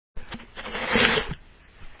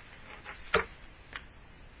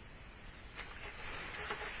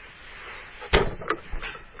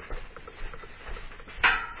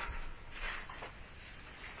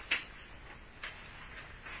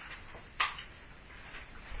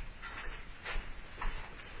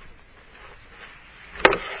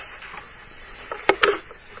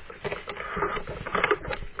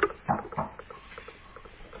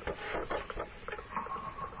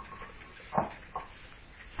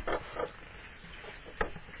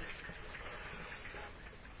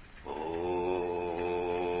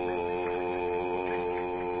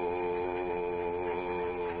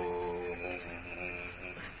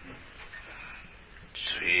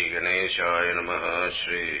गणेशाय नमः।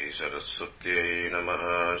 श्री सरस्वत्यै नमः।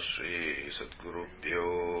 श्री सद्गुरुभ्यो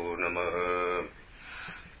नमः।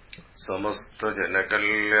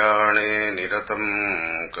 समस्तजनकल्याणे निरतं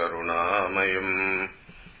करुणामयम्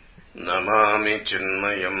नमामि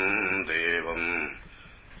चिन्मयम् देवम्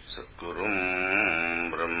सद्गुरुम्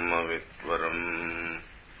ब्रह्मविद्वरम्।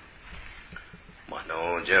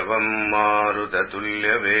 मनोजवम्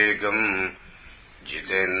मारुततुल्यवेगम्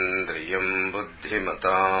जितेन्द्रियम्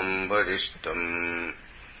बुद्धिमताम् वरिष्ठम्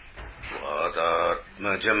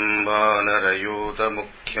वातात्मजम्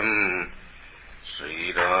वानरयूतमुख्यम्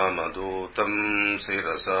श्रीरामदूतम्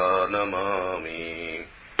शिरसा नमामि।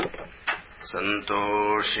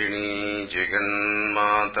 सन्तोषिणी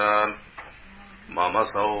जगन्माता मम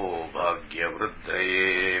सौभाग्यवृद्धये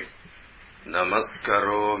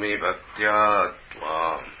नमस्करोमि भक्त्या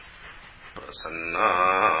त्वाम् प्रसन्ना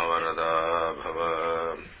वरदा भव।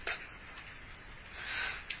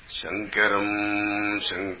 शङ्करम्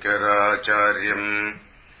शङ्कराचार्यम्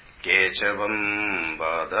केशवम्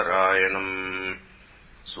बादरायणम्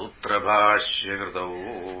सूत्रभाष्यकृतौ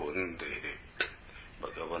वन्दे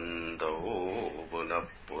भगवन्तौ पुनः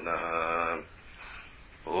पुनः।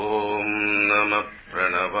 ॐ नमः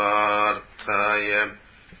प्रणवार्थाय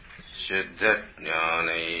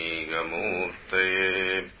सिद्धज्ञानैकमूर्तये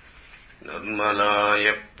निर्मलाय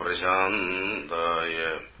प्रशान्ताय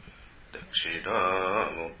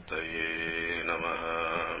दक्षिणामूर्तये नमः।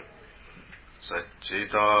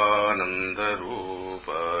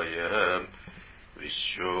 सच्चिदानन्दरूपाय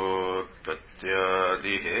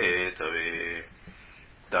विश्वोत्पत्त्यादिहेतवे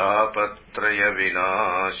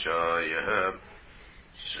तापत्रयविनाशाय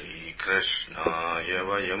श्रीकृष्णाय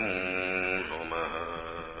वयं नमः।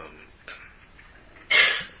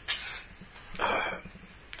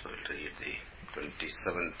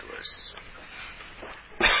 27th verse.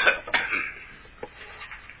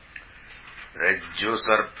 रज्जु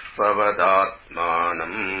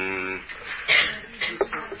सर्पवदात्मानम्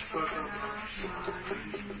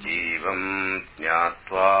जीवम्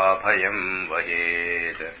ज्ञात्वा भयम्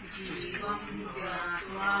वहेत्।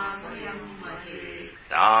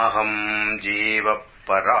 नाहम् जीवः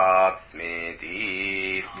परात्मेति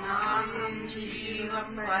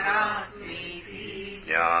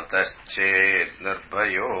ज्ञातश्चेत्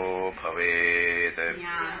निर्भयो भवेत्।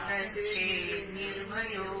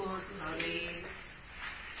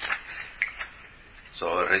 So,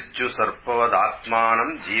 Rajju Sarpavad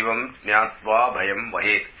Atmanam Jivam Jnatva Bhayam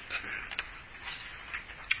Vahet.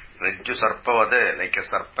 Rajju Sarpavad, like a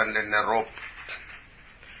serpent in a rope.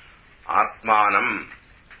 Atmanam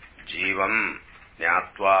Jivam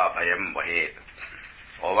Jnatva Bhayam Vahet.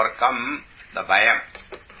 Overcome the Bhayam.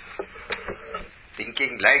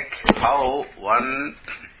 Thinking like how one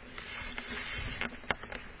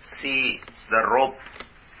see the rope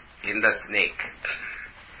in the snake.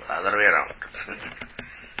 The other way around.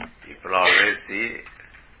 People always see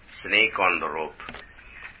snake on the rope.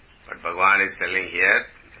 But Bhagavan is telling here,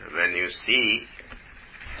 when you see,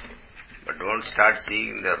 but don't start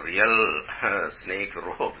seeing the real snake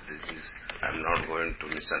rope. This is, I'm not going to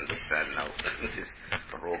misunderstand now. This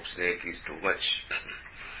rope snake is too much.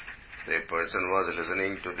 So a person was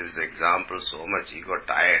listening to this example so much, he got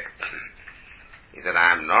tired. He said,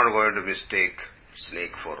 I am not going to mistake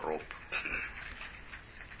snake for rope.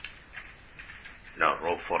 No,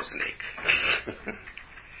 rope for snake.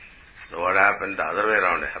 So what happened? The other way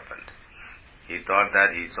around happened. He thought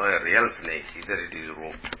that he saw a real snake. He said it is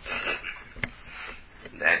rope.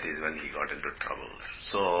 That is when he got into trouble.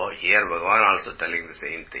 So here Bhagavan also telling the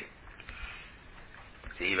same thing.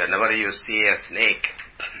 See, whenever you see a snake,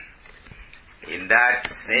 in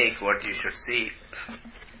that snake what you should see?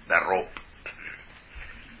 The rope.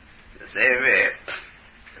 The same way,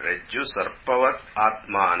 Rajju Sarpavat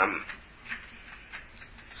Atmanam.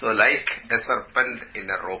 So like a serpent in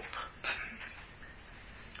a rope.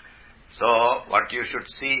 So what you should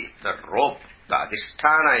see? The rope, the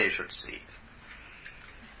adhisthana you should see.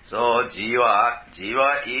 So Jiva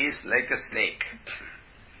is like a snake.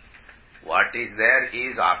 What is there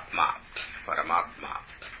is Atma, Paramatma.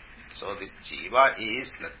 So this Jiva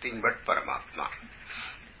is nothing but Paramatma.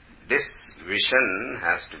 This vision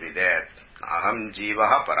has to be there. Aham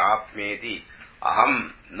Jivaha Parapmeti.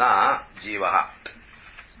 Aham na Jivaha.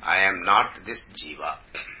 I am not this Jiva.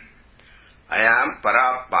 I am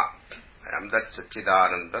Parapma. I am that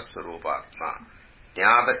Satchidananda Sarupatma.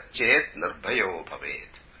 Jnadaschet Nirbhayo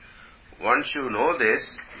Bhavet. Once you know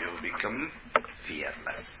this, you become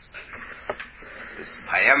fearless. This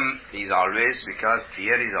bhayam is always because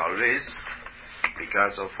fear is always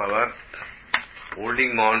because of our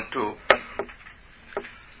holding on to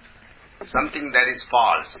something that is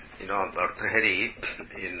false. Bhartrihari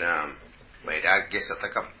in Vairagya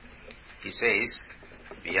Satakam, he says,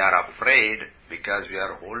 we are afraid because we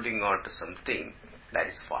are holding on to something that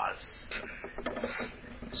is false.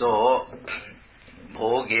 So,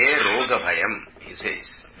 bhoge roga bhayam, he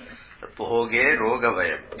says. Bhoge roga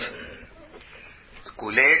bhayam.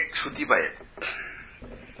 Kule kshuti bhayam.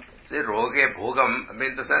 See, roge bhogam, I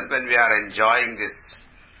mean, the sense when we are enjoying this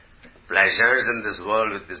pleasures in this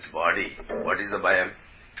world with this body, what is the bhayam?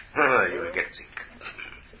 You will get sick.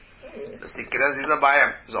 The sickness is a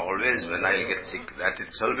bhayam. So always when I will get sick, that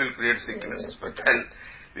itself will create sickness. But then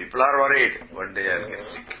people are worried, one day I will get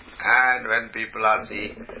sick. And when people are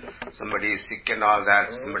seeing somebody is sick and all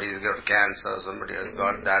that, somebody has got cancer, somebody has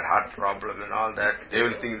got that heart problem and all that, they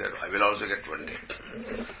will think that I will also get one day.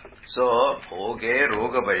 So, bhoge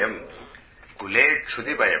roga bhayam, kule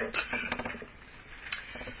kshuti bhayam.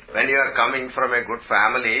 When you are coming from a good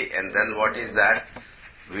family, and then what is that?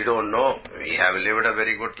 We don't know. We have lived a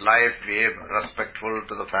very good life. We are respectful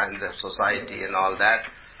to the society and all that.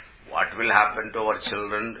 What will happen to our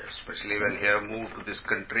children, especially when they have moved to this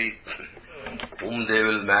country, whom they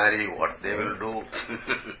will marry, what they will do,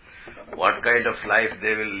 what kind of life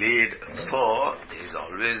they will lead. So, there is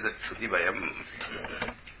always a Shruti Bhayam.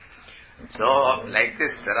 So, like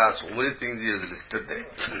this, there are so many things he has listed there.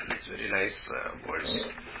 It's very nice words.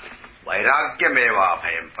 Vairagyam eva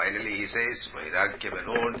abhayam. Finally he says, Vairagyam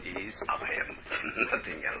alone is abhayam.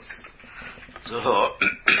 Nothing else.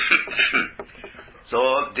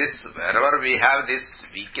 So this, wherever we have this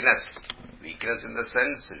weakness in the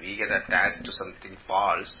sense we get attached to something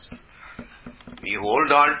false, we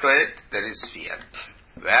hold on to it, there is fear.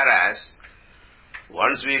 Whereas,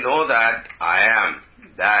 once we know that I am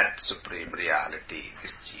that supreme reality,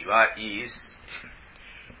 this Jiva is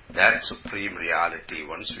that supreme reality,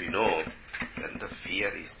 once we know, then the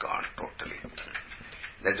fear is gone totally.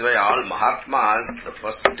 That's why all Mahatmas, the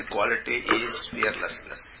first quality is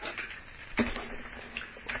fearlessness.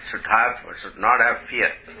 Should not have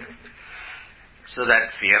fear. So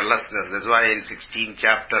that fearlessness, that's why in 16th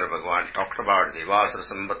chapter Bhagavan talked about Devasara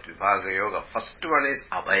Sambat Vibhaga Yoga. First one is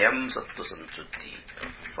Abhayam Sattva Sanchutti.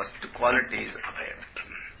 First quality is Abhayam.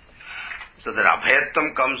 So that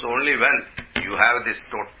Abhayatvam comes only when you have this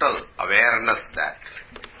total awareness that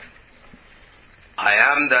I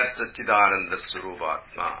am that Satchidananda Swarupa,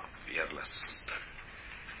 fearless.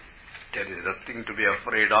 There is nothing to be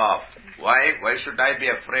afraid of. Why? Why should I be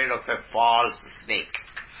afraid of a false snake?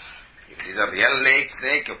 If it is a real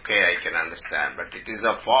snake, okay, I can understand. But it is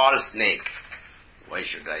a false snake. Why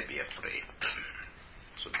should I be afraid?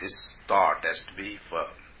 So this thought has to be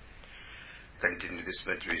firm. Continue this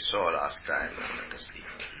much we saw last time. Let us see.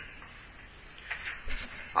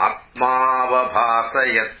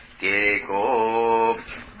 Atmavabhasayatyeko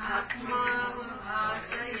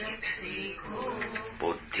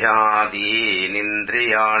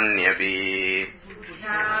buddhyadinindriyanyapi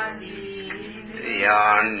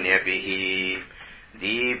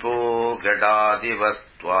deepo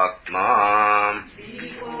gadadivastvatma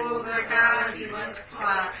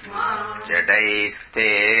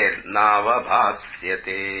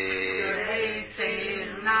jadaisthirnavabhasyate.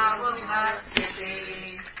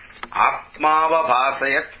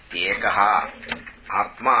 Atmavabhasayatyekaha.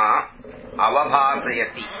 Atma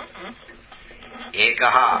avabhasayati.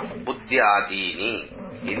 Ekaha buddhyadini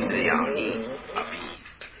indriyani api.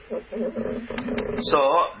 So,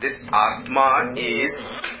 this Atma is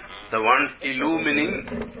the one illumining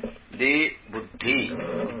the buddhi,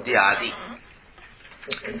 the adi.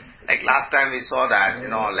 Like last time we saw that,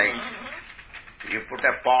 like you put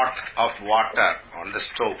a pot of water on the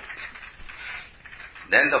stove.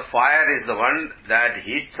 Then the fire is the one that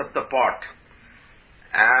heats up the pot.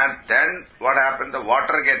 And then what happens? The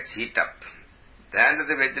water gets heat up. Then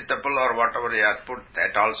the vegetable or whatever you have put,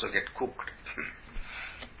 that also get cooked.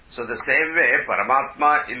 So the same way,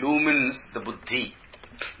 Paramatma illumines the buddhi,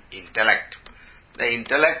 intellect. The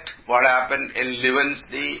intellect, what happens? Enlivens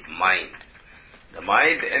the mind. The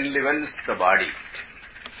mind enlivens the body.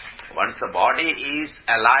 Once the body is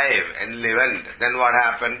alive, enlivened, then what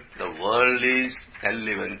happens? The world is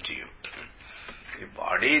enlivened to you. If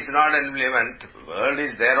body is not enlivened, the world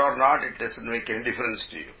is there or not, it doesn't make any difference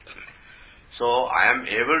to you. So I am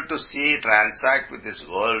able to see, transact with this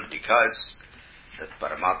world because that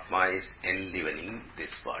Paramatma is enlivening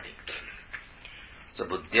this body. So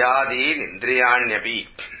buddhyadin indriyanyapi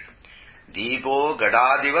deepo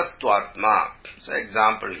gadadivastvatma. So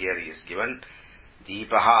example here is given.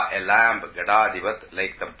 Deepaha, a lamp, gadadivat,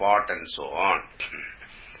 like the pot and so on.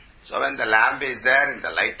 So when the lamp is there, in the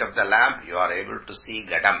light of the lamp, you are able to see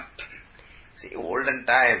gadam. See, olden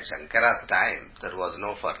time, Shankara's time, there was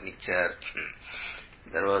no furniture,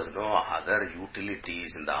 there was no other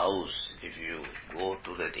utilities in the house. If you go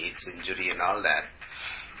to the 8th century and all that,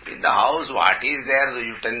 in the house, what is there? The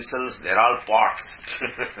utensils, they're all pots.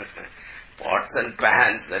 Pots and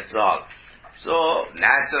pans, that's all. So,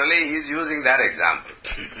 naturally, he is using that example.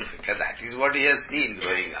 Because that is what he has seen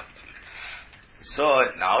growing up. So,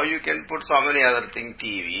 now you can put so many other things,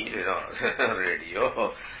 TV,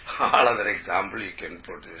 radio, all other example you can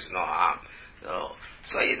put, there is no harm.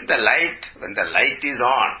 So in the light, when the light is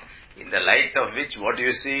on, in the light of which what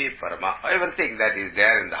you see, everything that is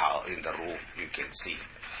there in the room, you can see.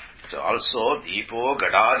 So also, Deepo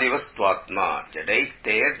Gadadivastvatma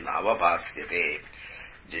Jadaiter Navabhasyate.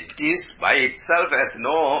 This by itself has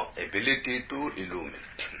no ability to illumine.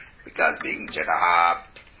 Because being Jadaha,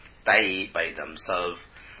 Tai by themselves,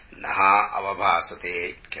 Naha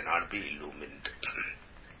Avabhasate, cannot be illumined.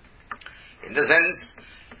 In the sense,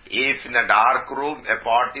 if in a dark room a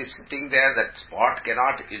pot is sitting there, that pot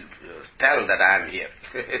cannot tell that I am here.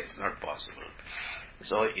 It's not possible.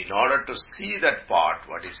 So in order to see that pot,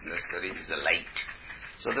 what is necessary is a light.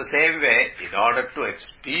 So the same way, in order to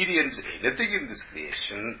experience anything in this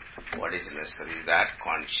creation, what is necessary is that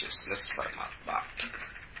consciousness, Paramatma.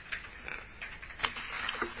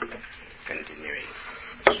 Continuing.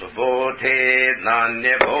 Subodhe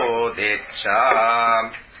nanya bodhe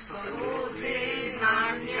cha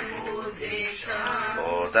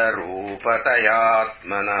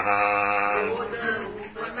bodharupatayatmanaha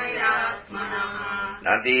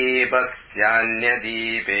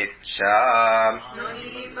nadipasyanyadeepecha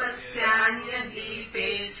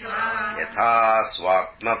yatha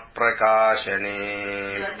swatma prakashane.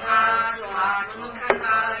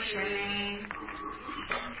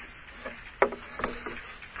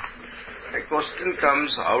 The question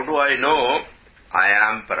comes, how do I know I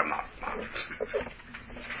am Paramatma?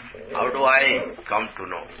 How do I come to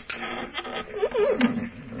know?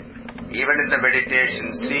 Even in the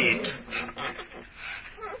meditation seat,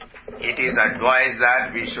 it is advised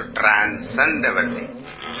that we should transcend everything.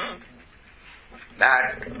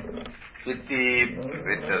 That with the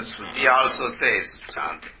Shruti also says,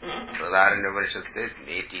 Pradaranya Upanishad says,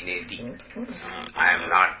 neti. I am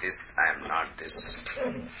not this, I am not this.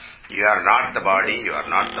 You are not the body, you are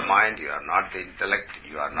not the mind, you are not the intellect,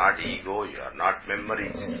 you are not ego, you are not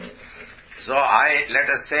memories. So let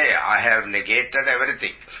us say, I have negated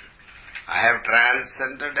everything. I have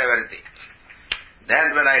transcended everything.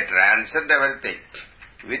 Then when I transcend everything,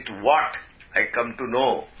 with what I come to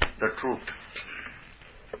know the truth?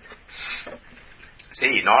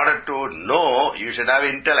 See, in order to know, you should have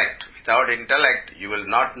intellect. Without intellect, you will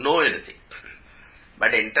not know anything.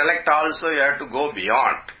 But intellect also, you have to go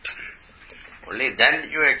beyond. Only then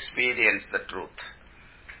you experience the truth.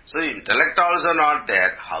 So intellect also not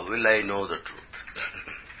there, how will I know the truth?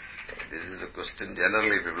 This is a question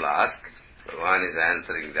generally people ask. Bhagavan is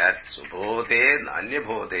answering that. Subodhe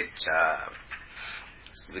nanyabodhecha.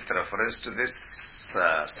 With reference to this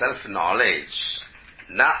self-knowledge,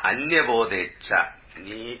 na anyabodhecha.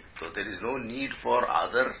 So there is no need for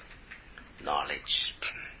other knowledge.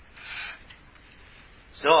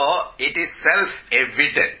 So it is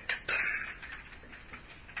self-evident.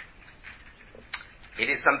 It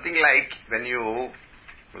is something like when you,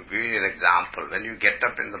 to give you an example, when you get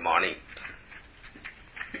up in the morning,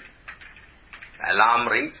 alarm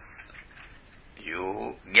rings,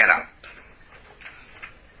 you get up.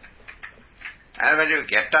 And when you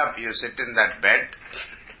get up, you sit in that bed.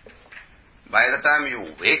 By the time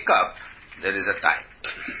you wake up, there is a time.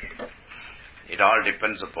 It all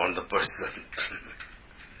depends upon the person.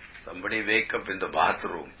 Somebody wake up in the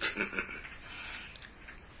bathroom.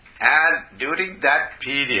 And during that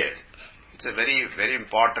period, it's a very, very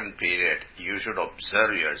important period, you should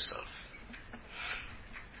observe yourself.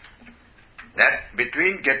 That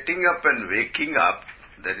between getting up and waking up,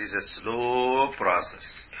 there is a slow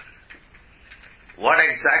process. What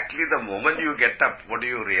exactly the moment you get up, what do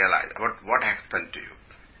you realize? What happened to you?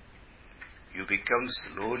 You become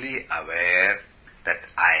slowly aware that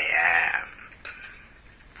I am.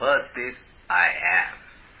 First is I am.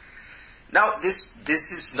 Now this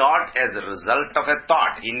is not as a result of a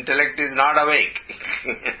thought. Intellect is not awake.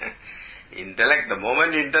 Intellect, the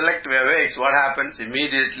moment intellect awakes, what happens?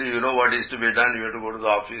 Immediately you know what is to be done. You have to go to the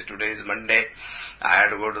office. Today is Monday. I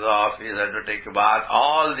have to go to the office. I have to take a bath.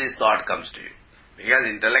 All this thought comes to you. Because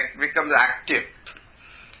intellect becomes active.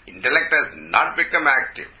 Intellect has not become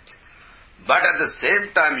active. But at the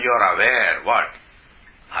same time you are aware, what?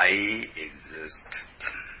 I exist.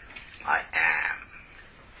 I am.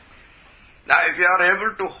 Now, if you are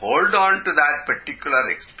able to hold on to that particular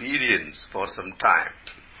experience for some time,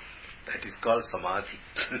 that is called samadhi.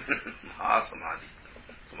 Mahasamadhi.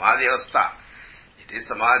 Samadhi avastha. It is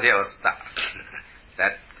samadhi avastha.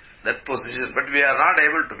 that position. But we are not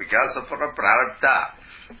able to, because of our prarabdha,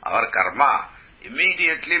 our karma,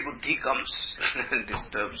 immediately buddhi comes and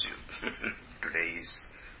disturbs you. Today is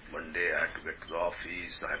Monday, I have to get to the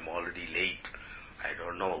office, I am already late. I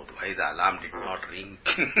don't know why the alarm did not ring.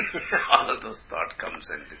 All those thoughts comes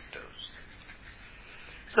and disturbs.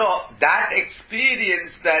 So that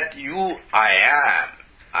experience that I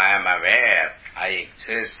am aware, I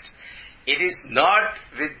exist, it is not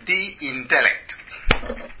with the intellect.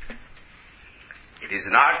 It is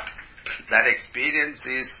not, that experience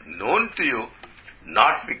is known to you,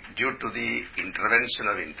 not due to the intervention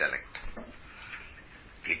of intellect.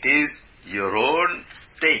 It is your own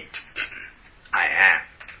state. I am.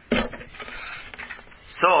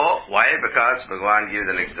 So, why? Because Bhagavan gives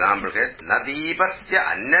an example here. Nadipasya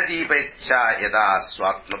annadeepacha yada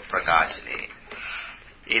swatma prakashine.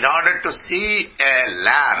 In order to see a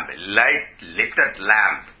lamp, lighted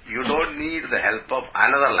lamp, you don't need the help of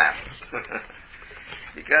another lamp.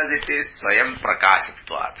 Because it is swayam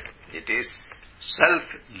prakashitvat. It is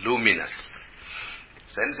self-luminous.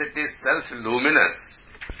 Since it is self-luminous,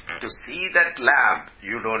 to see that lamp,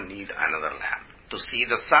 you don't need another lamp. To see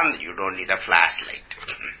the sun, you don't need a flashlight.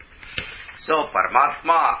 So,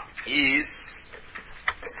 Paramatma is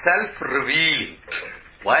self-revealing.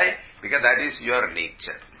 Why? Because that is your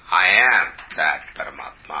nature. I am that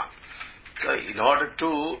Paramatma. So, in order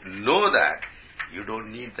to know that, you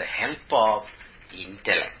don't need the help of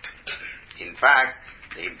intellect. In fact,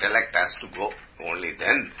 the intellect has to go. Only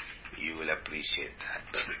then you will appreciate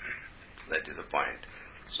that. That is the point.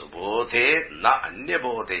 So, bodhe na anya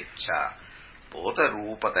bodhecha bodha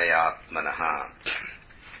rupatayatmanaha.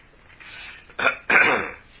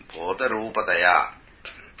 Bodha rupataya.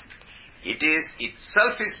 It is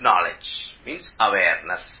itself is knowledge, means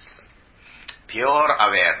awareness. Pure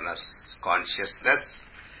awareness, consciousness,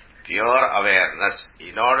 pure awareness.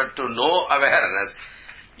 In order to know awareness,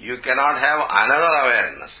 you cannot have another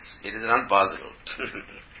awareness. It is not possible.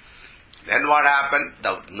 Then what happened?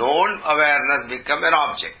 The known awareness become an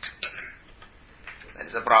object. That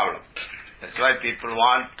is the problem. That's why people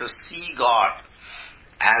want to see God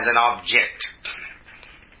as an object.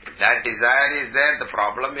 If that desire is there, the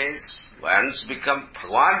problem is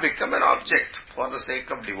Bhagavan become an object for the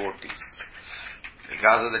sake of devotees.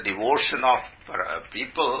 Because of the devotion of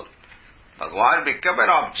people, Bhagavan become an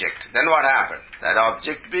object. Then what happened? That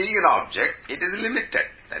object being an object, it is limited.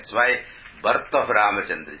 That's why birth of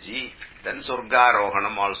Ramachandraji, then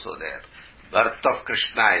Surgarohanam also there. Birth of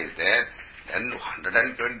Krishna is there. Then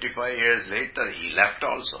 125 years later, he left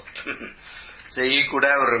also. So he could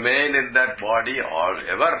have remained in that body all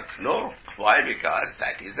ever. No. Why? Because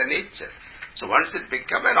that is the nature. So once it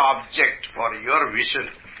become an object for your vision,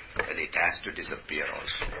 then it has to disappear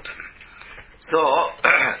also. So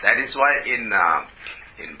that is why in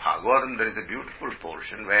Bhagavatam there is a beautiful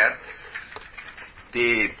portion where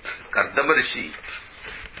the Kardama Rishi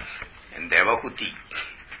and Devahuti,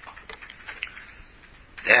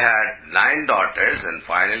 they had 9 daughters and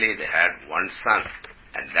finally they had one son,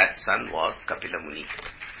 and that son was Kapila Muni.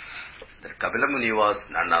 That Kapila Muni was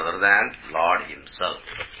none other than Lord himself,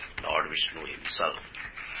 Lord Vishnu himself.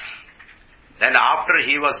 Then after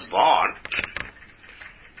he was born,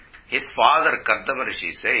 his father Kardama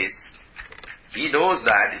Rishi says, he knows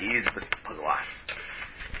that he is with Bhagavan.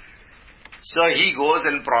 So he goes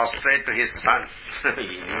and prostrate to his son.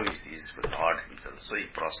 He knew he is with Lord himself. So he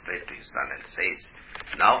prostrate to his son and says,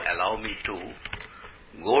 now allow me to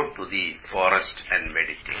go to the forest and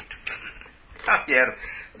meditate. Here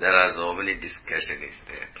there are so many discussions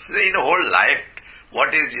there. In the whole life,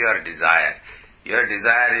 what is your desire? Your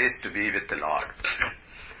desire is to be with the Lord.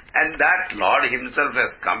 And that Lord himself has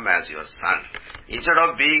come as your son. Instead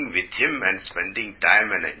of being with him and spending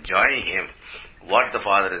time and enjoying him, what the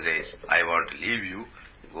father says, I want to leave you,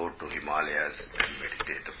 go to Himalayas and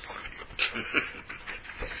meditate upon you.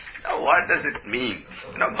 Now what does it mean?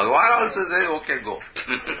 Bhagavan also says, okay, go.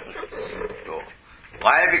 Go.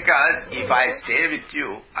 Why? Because if I stay with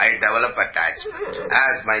you, I develop attachment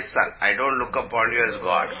as my son. I don't look upon you as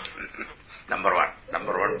God. Number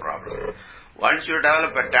one problem. Once you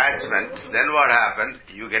develop attachment, then what happened?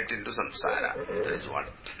 You get into samsara. That is one.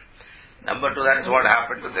 Number 2, that is what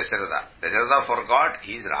happened to Dasharatha. Dasharatha forgot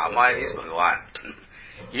he is Rama and he is Bhagavan.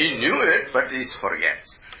 He knew it, but he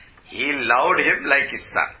forgets. He loved him like his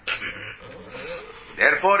son.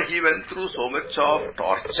 Therefore, he went through so much of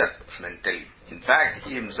torture mentally. In fact,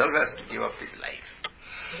 he himself has to give up his life.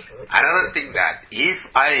 Another thing that if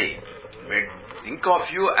I think of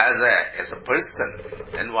you as a person,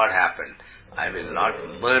 then what happened? I will not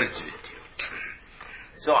merge with you.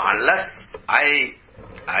 So unless I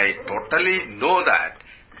totally know that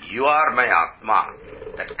you are my Atma,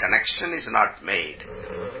 that connection is not made,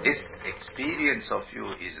 this experience of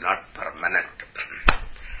you is not permanent.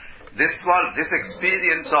 This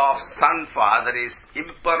experience of son, father is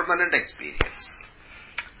impermanent experience.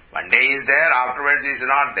 One day he is there, afterwards he is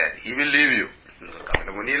not there. He will leave you.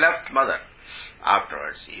 When he left mother,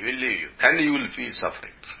 afterwards he will leave you. Then you will feel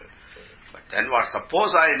suffering. But then what?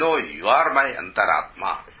 Suppose I know you are my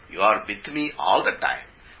Antaratma. You are with me all the time.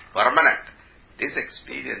 Permanent. This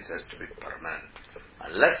experience has to be permanent.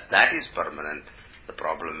 Unless that is permanent, the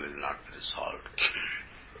problem will not be resolved.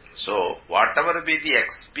 So, whatever be the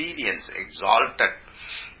experience, exalted,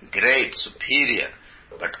 great, superior,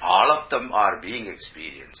 but all of them are being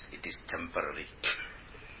experienced. It is temporary.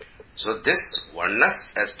 So this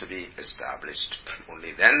oneness has to be established.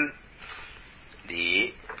 Only then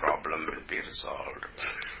the problem will be resolved.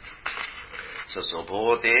 So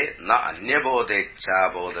sobhote na anyabodhe cha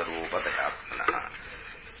bodha rupa tatmana.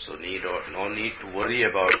 So no need to worry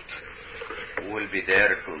about who will be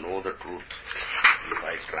there to know the truth. If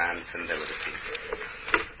I transcend everything,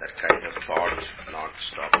 that kind of thought should not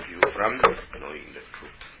stop you from knowing the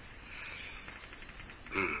truth.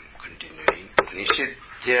 Continuing.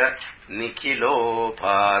 Nishidhya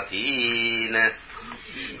nikhilopatin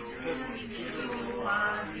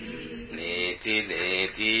neti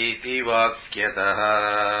neti ti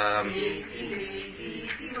vakyatah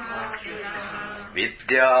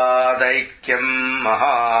vidyadaikyam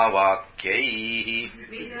mahavakyaihi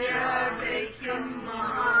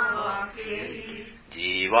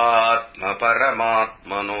जीवात्म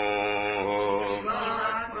परमात्मनो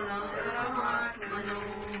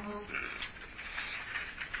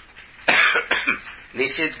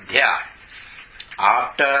निषिध्य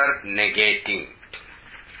after negating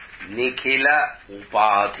nikhila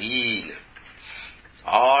upadhin,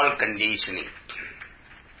 all conditioning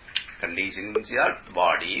is your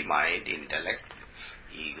body, mind, intellect,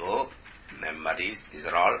 ego, memories, these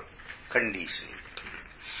are all conditioning.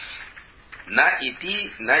 Na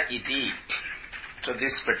iti. So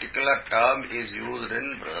this particular term is used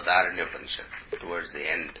in Brihadaranya Upanishad towards the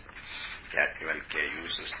end. Yajnavalkya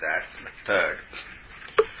uses that method.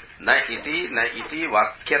 Na iti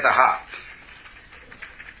vakyataha.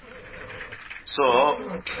 So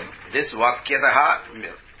this vakyataha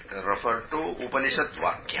refer to Upanishad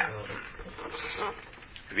Vakya.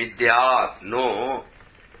 Vidya, no.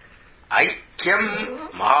 Aikyam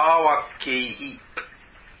mahavakyaihi.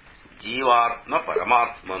 Jivatma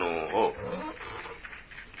Paramatmano.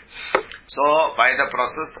 So, by the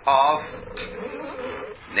process of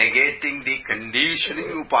negating the conditioning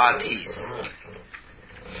upadhis,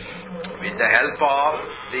 with the help of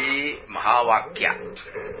the Mahavakya,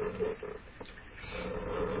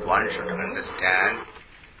 one should understand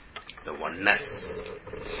the oneness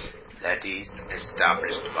that is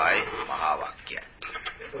established by Mahavakya.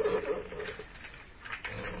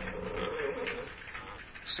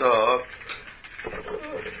 So,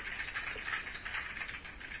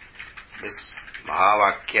 this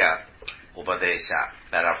Mahavakya Upadesha,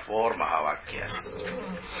 there are 4 Mahavakyas.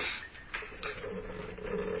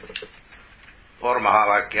 4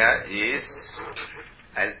 Mahavakya is,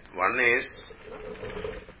 one is,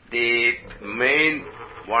 the main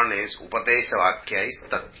one is Upadesha Vakya is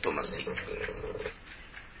Tattvamasi.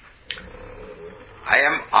 I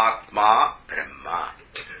am Atma Brahma.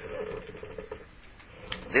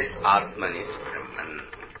 This Atman is Brahman.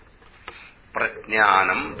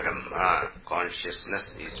 Prajnanam Brahma.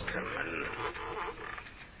 Consciousness is Brahman.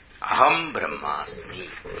 Aham Brahmasmi.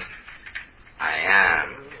 I am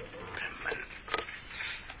Brahman.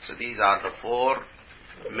 So these are the 4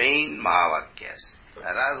 main Mahavakyas.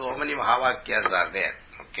 There are so many Mahavakyas are there.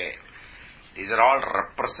 Okay. These are all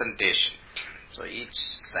representation. So each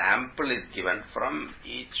sample is given from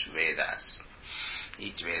each Veda.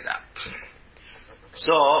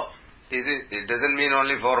 So, it doesn't mean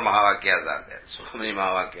only 4 Mahavakyas are there. So many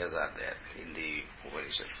Mahavakyas are there in the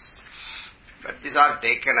Upanishads. But these are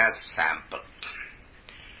taken as sample.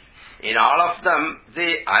 In all of them,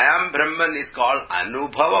 the I am Brahman is called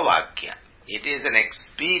Anubhava Vakya. It is an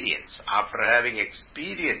experience. After having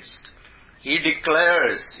experienced, he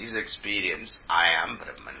declares his experience, I am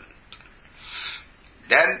Brahman.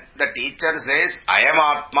 Then the teacher says, I am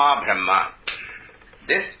Atma Brahma.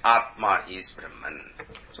 This Atma is Brahman.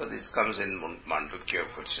 So this comes in Mandukya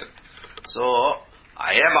Upanishad. So,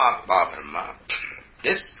 I am Atma Brahma.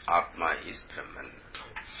 This Atma is Brahman.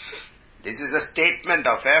 This is a statement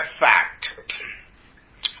of a fact.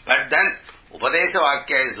 But then, Upadesha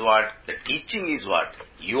Vakya is what? The teaching is what?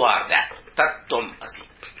 You are that. Tattvam Asi.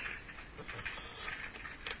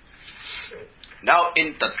 Now,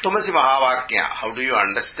 in Tattvamasi Mahavakya, how do you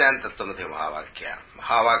understand Tattvamasi Mahavakya?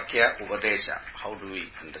 Mahavakya Upadesha, how do we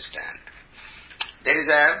understand? There is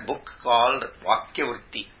a book called Vakya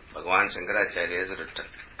Vritti. Bhagavan Shankaracharya has written.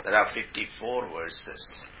 There are 54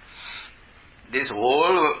 verses. This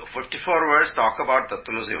whole 54 verses talk about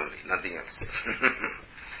Tattvamasi only, nothing else.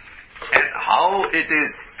 And how it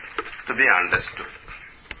is to be understood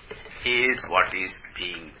is what is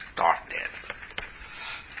being taught there.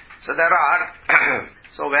 So there are,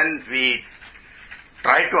 so when we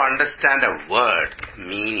try to understand a word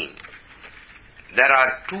meaning, there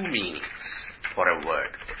are two meanings for a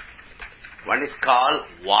word. One is called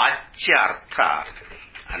Vachyartha,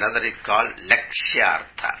 another is called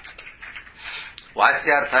Lakshyartha.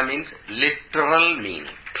 Vachyartha means literal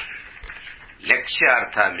meaning.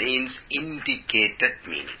 Lakshyartha means indicated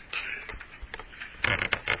meaning.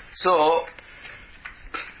 So,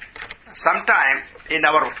 sometime in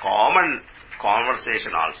our common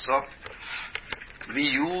conversation also, we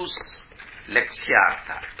use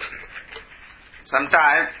Lakshyartha.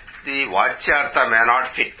 Sometimes the Vachyartha may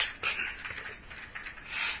not fit.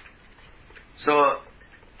 So,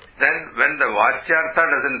 then when the Vachyartha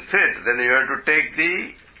doesn't fit, then you have to take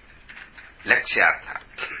the Lakshyartha.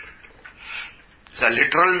 So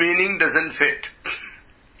literal meaning doesn't fit.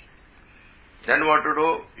 Then what to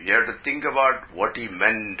do? You have to think about what he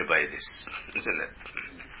meant by this, isn't it?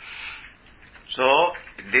 So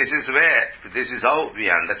this is how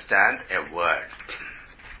we understand a word,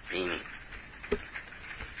 meaning.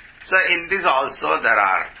 So in this also there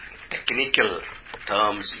are technical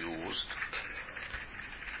terms used.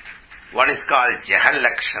 One is called Jahal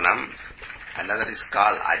Lakshanam, another is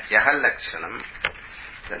called Ajahal Lakshanam,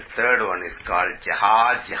 the third one is called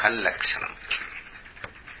Jahal Lakshanam.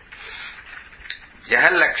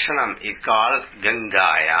 Jahal Lakshanam is called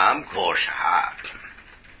Gangayam Ghoshaha.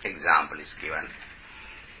 Example is given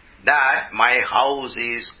that my house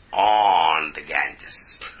is on the Ganges.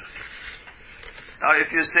 Now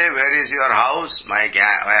if you say, where is your house? My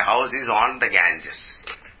house is on the Ganges.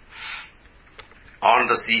 On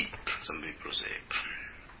the sea, some people say.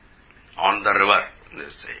 On the river,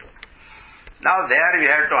 they say. Now there we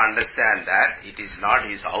have to understand that it is not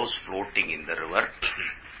his house floating in the river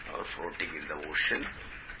or floating in the ocean.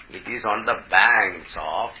 It is on the banks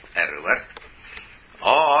of a river,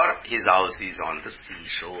 or his house is on the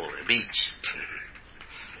seashore, a beach.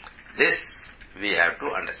 This we have to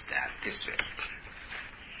understand this way.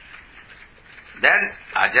 Then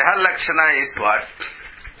Ajahal Lakshana is what?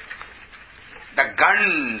 The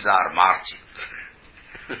guns are marching.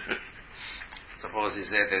 Suppose you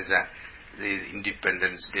say there is the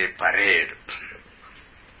Independence Day parade.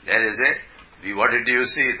 There is what did you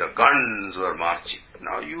see? The guns were marching.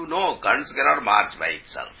 Now you know guns cannot march by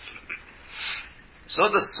itself. So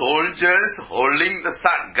the soldiers holding the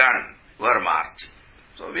gun were marching.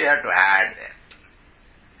 So we have to add there.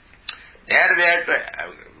 There we have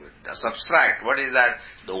to subtract. What is that?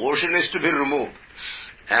 The ocean is to be removed.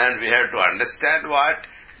 And we have to understand what?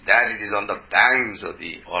 That it is on the banks of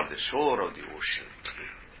or the shore of the ocean.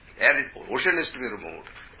 There the ocean is to be removed,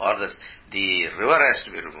 or the river has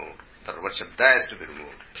to be removed, the river Shabda has to be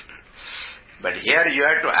removed. But here you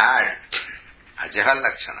have to add Ajahal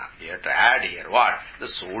Lakshana. You have to add here what? The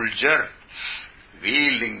soldier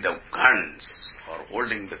wielding the guns or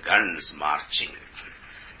holding the guns marching.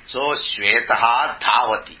 So Shvetaha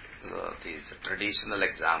Dhavati. So the traditional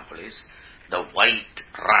example is the white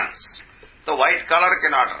runs. The white color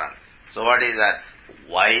cannot run. So what is that?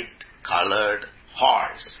 White colored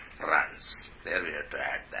horse runs. There we have to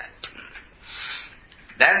add that.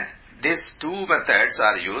 Then these two methods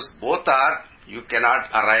are used. Both are, you cannot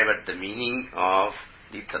arrive at the meaning of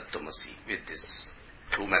the Tattvamasi with these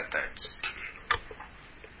two methods.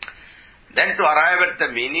 Then to arrive at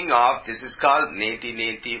the meaning of, this is called Neti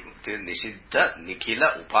Neti Nishiddha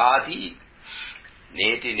Nikhila Upadhi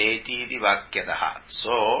Neti Neti Iti Vakyadaha.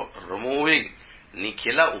 So, removing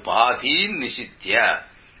Nikhila Upadhi Nishidhya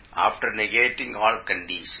after negating all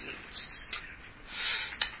conditions.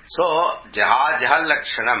 So, Jahal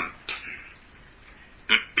Lakshanam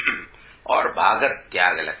or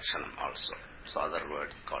Bhagatyaga Lakshanam also. So, other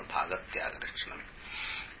words called Bhagatyaga Lakshanam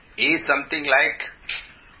is something like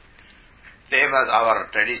famous, our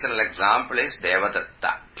traditional example is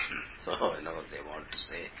Devadatta. So, they want to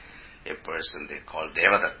say a person they call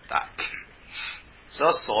Devadatta.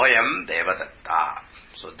 So, Soyam Devadatta.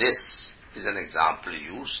 So, this is an example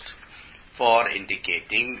used for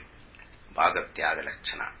indicating Bhagatyaga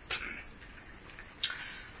Lakshana.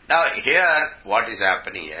 Now here, what is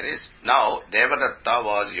happening here is, now Devadatta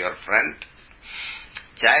was your friend.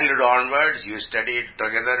 Childhood onwards, you studied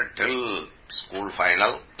together till school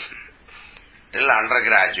final. Till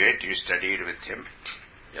undergraduate, you studied with him.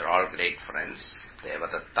 You're all great friends,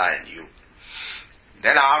 Devadatta and you.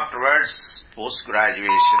 Then afterwards,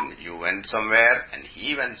 post-graduation, you went somewhere and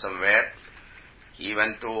he went somewhere. He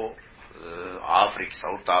went to Africa,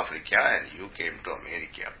 South Africa, and you came to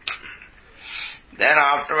America. Then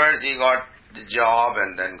afterwards he got the job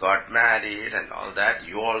and then got married and all that.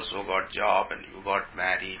 You also got job and you got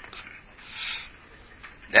married.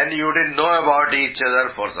 Then you didn't know about each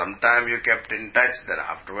other. For some time you kept in touch. Then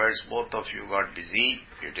afterwards both of you got busy.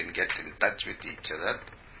 You didn't get in touch with each other.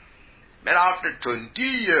 Then after 20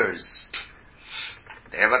 years,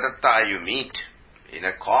 Devadatta you meet in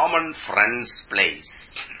a common friend's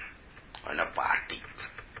place, on a party.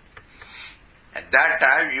 At that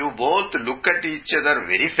time, you both look at each other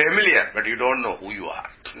very familiar, but you don't know who you are.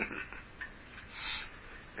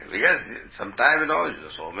 Because sometimes,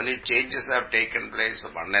 so many changes have taken place.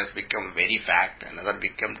 One has become very fat, another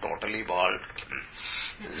become totally bald.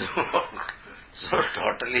 So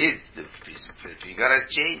totally, the figure has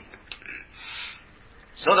changed.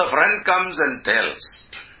 So the friend comes and tells,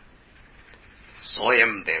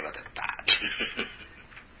 Soyam Devadatta.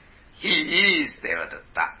 He is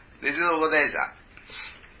Devadatta. This is Upadesha.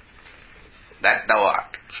 That thou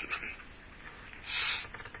art.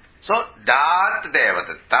 So, that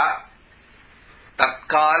Devadatta,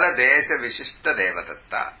 Tatkala Desha Vishishta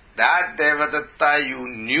Devadatta, that Devadatta you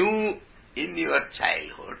knew in your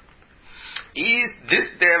childhood, is this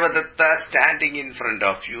Devadatta standing in front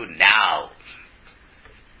of you now?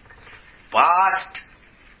 Past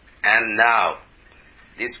and now.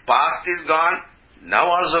 This past is gone, now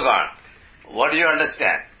also gone. What do you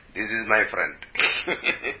understand? This is my friend.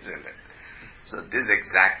 So this is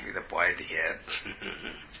exactly the point here.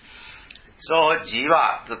 So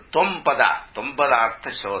Jiva, the Tumpada Artha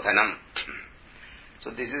Shodhanam.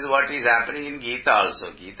 So this is what is happening in Gita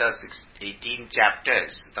also. Gita 18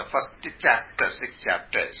 chapters. The first chapter, 6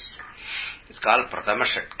 chapters. It's called Prathama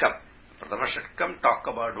Shatkam. Prathama Shatkam talk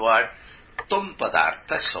about what?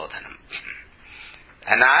 Tumpadartha Shodhanam.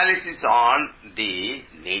 Analysis on the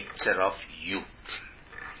nature of you.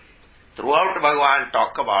 Throughout Bhagavan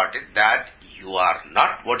talk about it that you are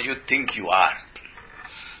not what you think you are.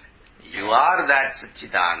 You are that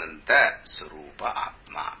Satchidananda Sarupa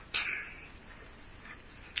Atma.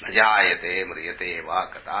 Ajayate mriyate va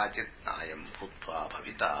katachit nayam bhutva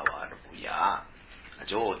bhavita va nuya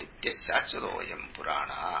ajo dityasyachadayam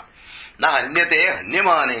purana na anyate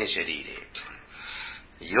hanyamane sharire.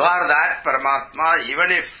 You are that Paramatma.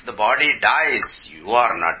 Even if the body dies, you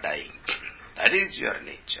are not dying. That is your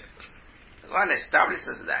nature. One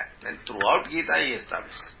establishes that. And throughout Gita he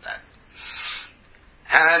establishes that.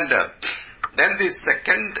 And then the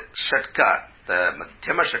second Shatka, the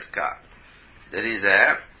Madhyama Shatka, there is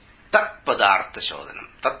a Tat Padartha Shodhanam.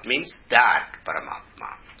 Tat means that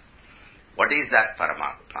Paramatma. What is that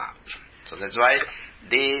Paramatma? So that's why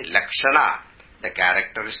the Lakshana, the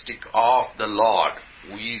characteristic of the Lord,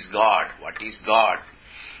 who is God, what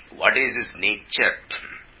is His nature,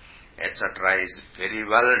 etc. is very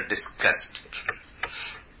well discussed.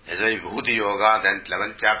 As a Vibhuti Yoga, then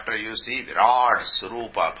 11th chapter you see, Virat,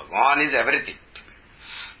 Sarupa, Bhagavan is everything.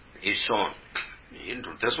 Is shown. In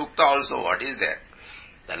Rudra Sukta also, what is there?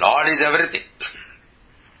 The Lord is everything.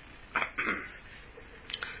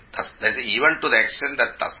 That's even to the extent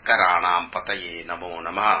that Taskaranam Pataye Namo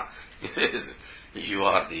Namah. You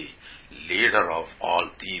are the leader of all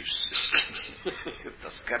thieves.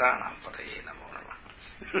 Taskaranam Pataye Namo Namah.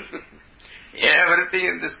 Everything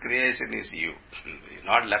in this creation is you. You've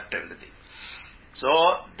not left everything.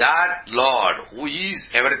 So that Lord, who is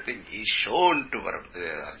everything, is shown to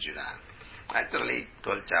Arjuna. Actually,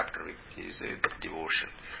 12th chapter is a devotion.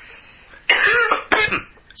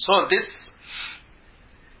 So this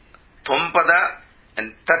Tvampada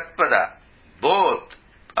and Tatpada both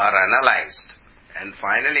are analyzed. And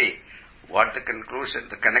finally, what the conclusion,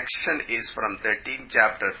 the connection is from 13th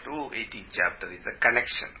chapter to 18th chapter is the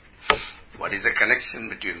connection. What is the connection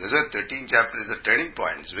between? This is 13th chapter is a turning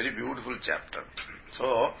point. It's a very beautiful chapter.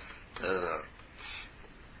 So,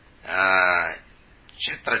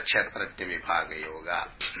 Kshetra Vibhaga Yoga.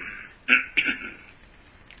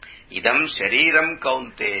 Idam Shariram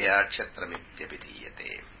Kaunteya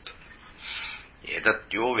Kshetramipyabhidiyate.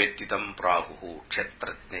 Edatyo Vettitam Prahuhu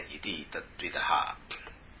Kshetratne Iti Tatvidaha.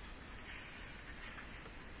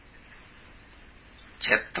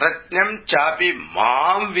 Kshetrajnam chapi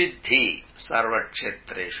mam vidhi sarva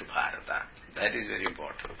kshetreshu bharata. That is very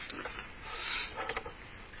important.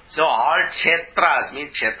 So all kshetras mean,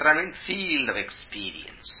 kshetra means field of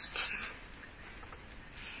experience.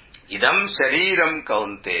 Idam shariram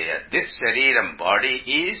kaunteya. This shariram, body,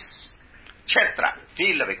 is kshetra,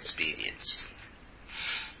 field of experience.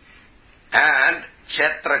 And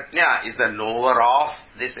kshetrajna is the knower of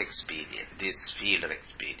this experience, this field of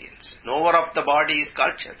experience. Knower of the body is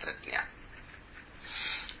called kshetrajna.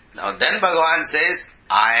 Now then Bhagavan says,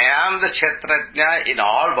 I am the kshetrajna in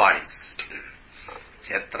all bodies.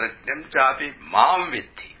 Kshetrajnam chapi mam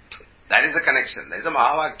vidhi. That is the connection. That is a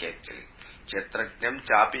Mahavakya actually. Kshetrajnam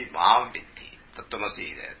chapi mam vidhi.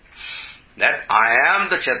 Tattvamasi there. That I am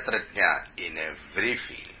the kshetrajna in every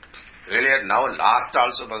field. Earlier, now last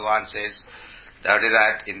also Bhagavan says, that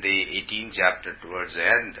in the 18th chapter towards the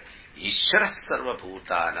end, Ishvara sarva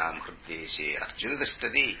bhutanam hrideshe Arjuna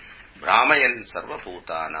dashtati brahmayan sarva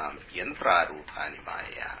bhutanam yantra rudhani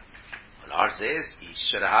maya. The Lord says,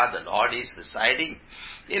 Ishvara, the Lord is residing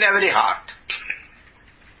in every heart.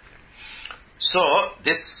 So,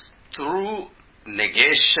 this through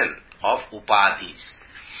negation of upadhis.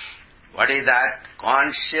 What is that?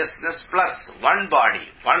 Consciousness plus one body,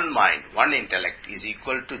 one mind, one intellect is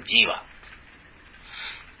equal to jiva.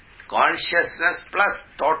 Consciousness plus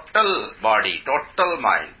total body, total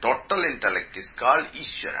mind, total intellect is called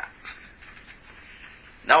Ishvara.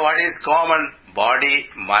 Now what is common? Body,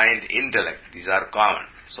 mind, intellect. These are common.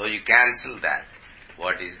 So you cancel that.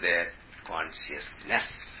 What is there? Consciousness.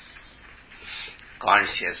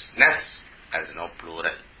 Consciousness has no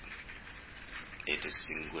plural. It is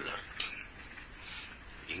singular.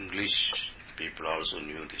 English people also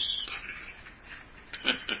knew this.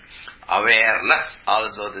 Awareness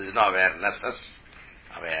also, there is no awarenesses.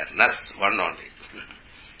 Awareness, one only.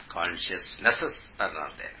 Consciousnesses are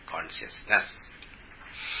not there. Consciousness.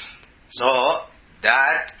 So,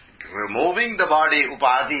 that removing the body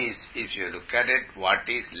upadhis, if you look at it, what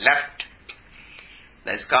is left?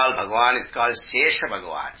 That is called, Bhagavan is called Shesha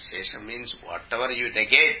Bhagavan. Shesha means whatever you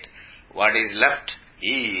negate, what is left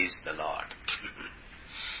is the Lord.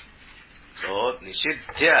 So,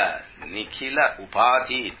 Nishidhya, Nikhila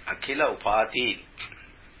Upadhi, Akhila Upadhi,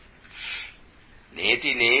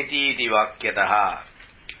 Neti Neti iti Vakyataha,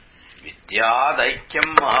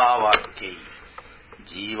 Vidyadaikyam Mahavakyi,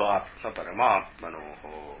 Jivatma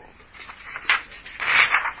Paramatmanoho.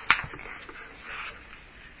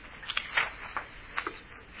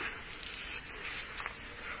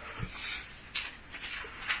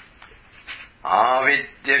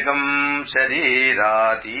 Avidyakam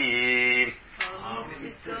sharirati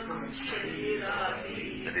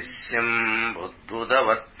Drishyam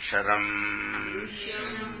buddhudavaksharam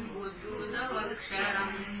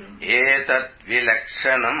Etat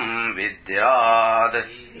vilakshanam vidyad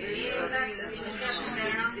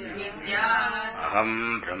Aham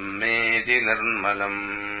brahmeti nirmalam.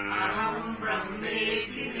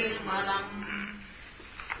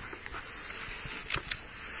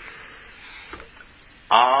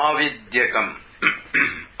 Avidyakam,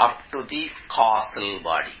 up to the causal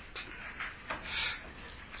body.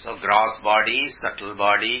 So gross body, subtle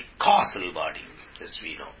body, causal body. This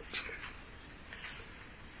we know.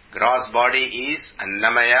 Gross body is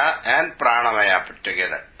Annamaya and Pranamaya put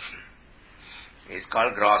together. It's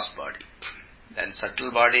called gross body. Then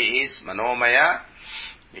subtle body is Manomaya,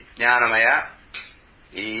 Vijnanamaya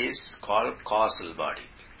is called causal body.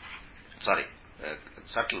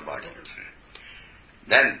 Subtle body.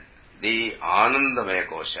 Then the Anandamaya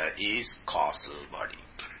Kosha is causal body.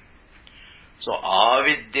 So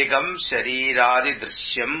Avidyakam Shariradi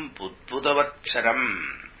Drishyam Buddhudavaksharam.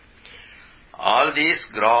 All these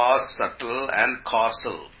gross, subtle and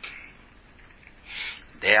causal,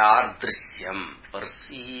 they are Drishyam,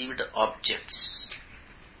 perceived objects.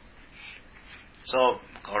 So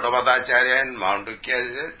Gaudamadacharya and Mandukya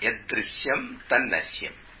says, Yad Drishyam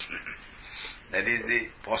Tannashyam. That is the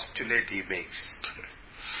postulate he makes.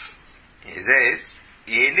 He says,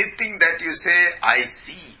 anything that you say, I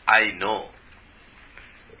see, I know,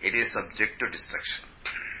 it is subject to destruction.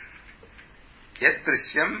 Yad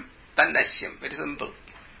Drishyam Tannashyam. Very simple.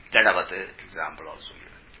 Jadavat example also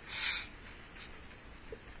given.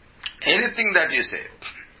 Anything that you say,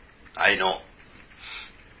 I know.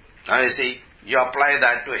 Now you see, you apply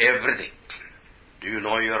that to everything. Do you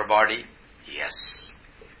know your body? Yes.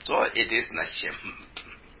 So it is Nashyam.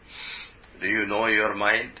 Do you know your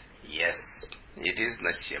mind? Yes. It is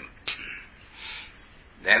Nashyam.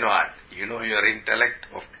 Then what? You know your intellect?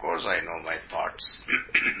 Of course I know my thoughts.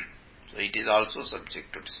 So it is also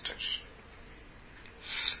subject to destruction.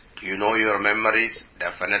 You know your memories,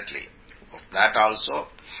 definitely. Of that also,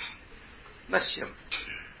 Nashyam.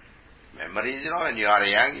 Memories, when you are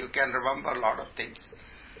young, you can remember a lot of things.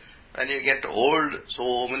 When you get old,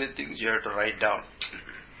 so many things you have to write down.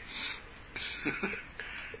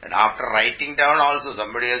 And after writing down also,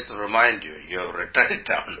 somebody has to remind you, you have written it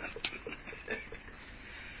down.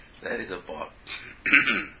 That is a point.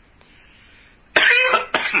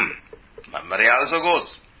 Memory also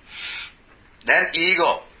goes. Then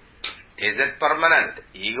ego. Is it permanent?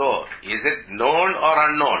 Ego. Is it known or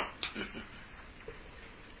unknown?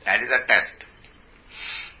 That is a test.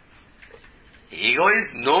 Ego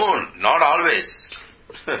is known, not always.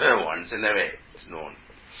 Once in a way, it's known.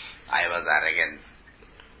 I was arrogant.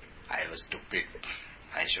 I was stupid.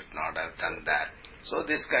 I should not have done that. So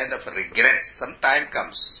this kind of regret, some time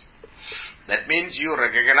comes. That means you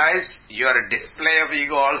recognize your display of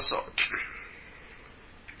ego also.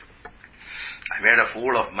 I made a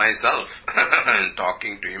fool of myself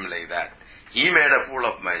talking to him like that. He made a fool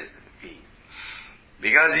of me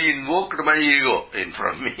because he invoked my ego in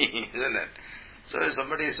front of me, isn't it? So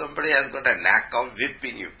somebody has got a knack of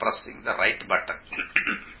whipping you, pressing the right button.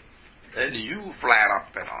 Then you flare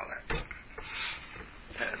up and all that.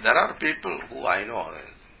 There are people who I know.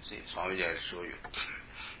 See, Swamiji, I'll show you.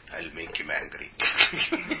 I'll make him angry.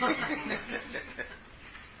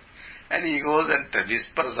 And he goes and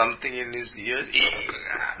whispers something in his ears.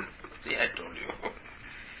 See, I told you.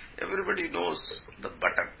 Everybody knows the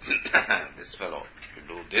button. This fellow, you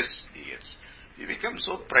do this, he gets. He becomes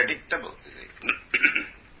so predictable, you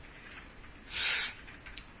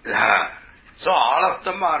see. So all of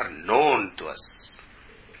them are known to us.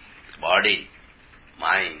 Body,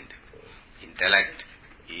 mind, intellect,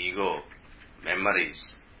 ego,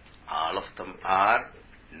 memories, all of them are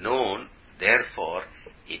known, therefore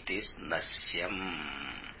it is nasyam.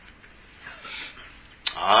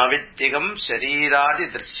 Avidyagam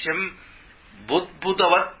shariradi drishyam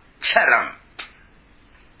budbudavat ksharam.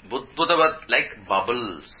 Budbudavat, like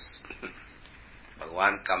bubbles.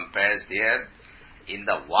 Bhagavan compares there, in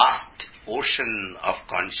the vast ocean of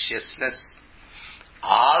consciousness,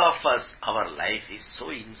 all of us, our life is so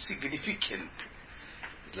insignificant.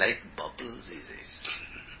 Like bubbles, he says.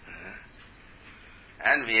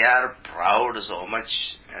 And we are proud so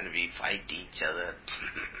much, and we fight each other.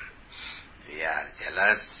 We are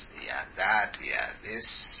jealous, we are that, we are this.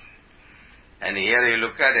 And here you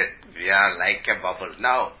look at it, we are like a bubble.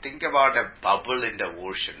 Now, think about a bubble in the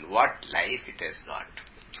ocean. What life it has got.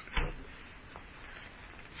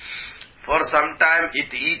 For some time,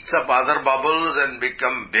 it eats up other bubbles and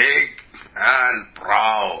become big and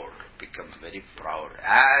proud. Becomes very proud.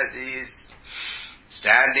 As he is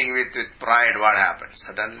standing with pride, what happens?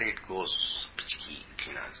 Suddenly it goes, it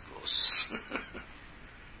goes.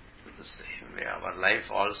 So the same way, our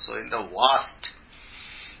life also in the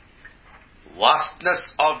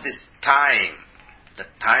vastness of this time, the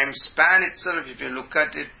time span itself, if you look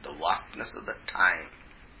at it, the vastness of the time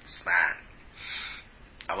span,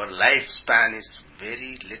 our lifespan is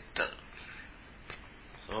very little.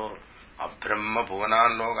 So, Brahma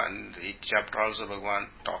Bhuvanan Loka, and each chapter also Bhagavan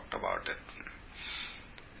talked about it.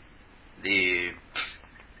 The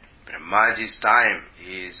Brahmaji's time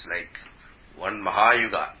is like one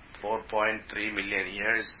Mahayuga, 4.3 million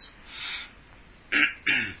years.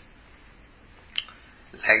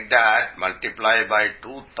 Like that, multiply by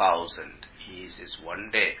 2000 is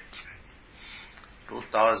 1 day.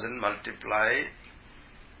 2000 multiply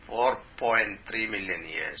 4.3 million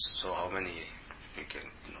years. So how many you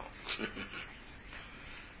can know?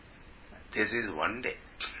 This is 1 day.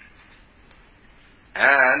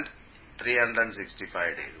 And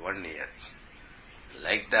 365 days, 1 year.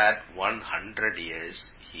 Like that, 100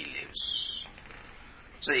 years he lives.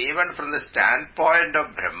 So even from the standpoint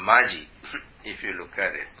of Brahmaji, if you look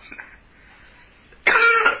at it,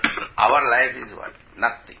 our life is what?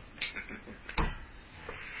 Nothing.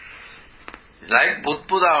 Like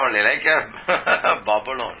Budbuda only, like a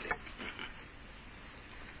bubble only.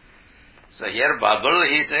 So here bubble,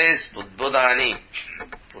 he says, Budbudani,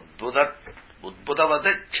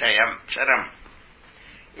 Budbudavada Ksharam.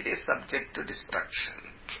 It is subject to destruction.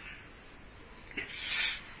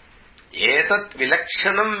 Etat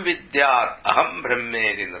vilakshanam vidyat aham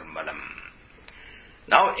brahmedi nirmalam.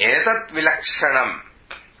 Now, etat vilakshanam,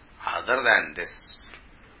 other than this,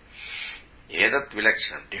 etat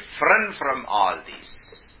vilakshanam, different from all these,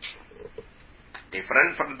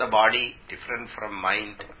 different from the body, different from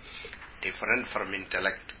mind, different from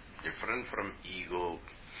intellect, different from ego,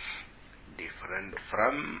 different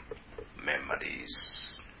from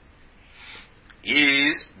memories,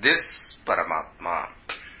 is this Paramatma.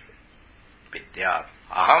 Vidyat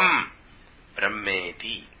Aham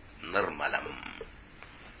Brahmeti Nirmalam.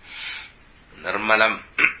 Nirmalam,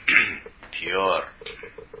 pure,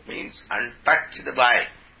 means untouched by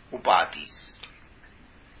upadhis.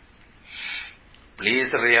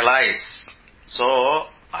 Please realize, so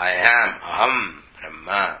I am Aham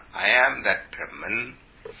Brahma, I am that Brahman,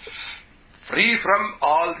 free from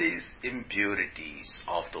all these impurities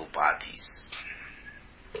of the upadhis.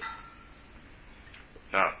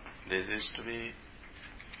 Now, this is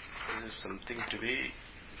something to be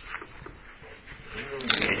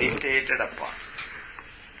meditated upon.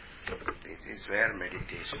 This is where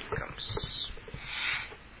meditation comes.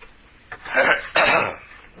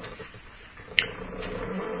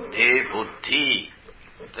 The buddhi,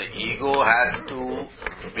 the ego has to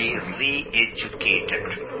be re-educated.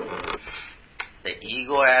 The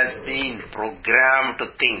ego has been programmed to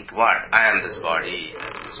think, what? I am this body, I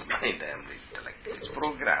am this mind, I am the intellect. It's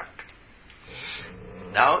programmed.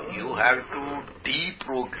 Now you have to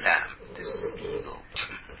deprogram this ego.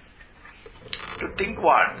 To think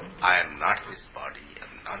what? I am not this body, I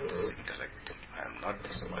am not this intellect, I am not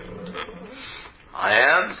this mind. I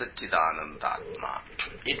am Satchidananda Atma.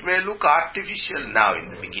 It may look artificial now in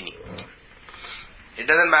the beginning. It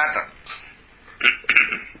doesn't matter.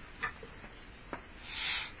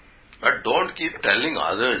 But don't keep telling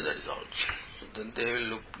others that is all. Then they will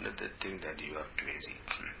look and they think that you are crazy.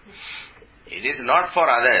 It is not for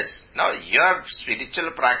others. Now your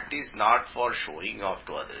spiritual practice not for showing off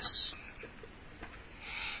to others.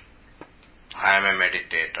 I am a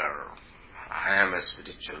meditator. I am a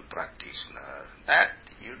spiritual practitioner. That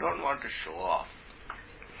you don't want to show off.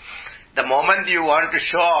 The moment you want to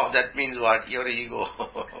show off, that means what? Your ego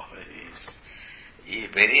is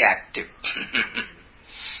very active.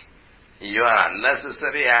 You are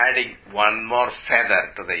unnecessarily adding one more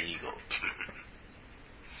feather to the ego.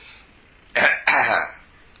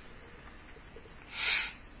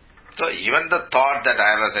 So even the thought that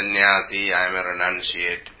I am a sannyasi, I am a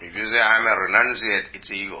renunciate, if you say I am a renunciate, it's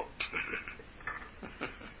ego.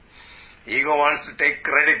 Ego wants to take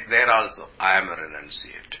credit there also. I am a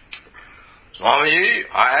renunciate. Swami,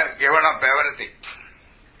 I have given up everything.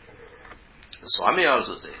 Swami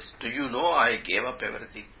also says, do you know I gave up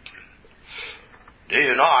everything? Do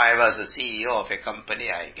you know I was a CEO of a company,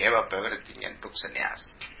 I gave up everything and took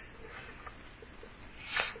sannyas.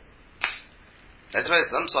 That's why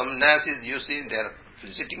some sannyasis you see in their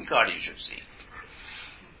visiting card you should see.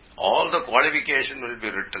 All the qualification will be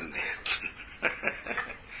written there.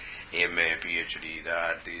 MA, PhD,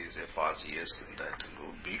 that is FRCS and that.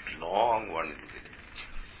 Big long one.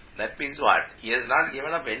 That means what? He has not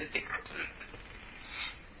given up anything.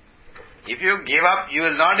 If you give up, you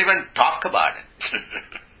will not even talk about it.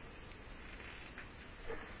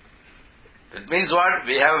 It means what?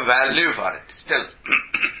 We have value for it still.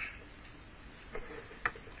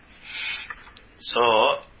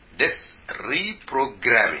 So, this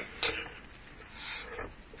reprogramming,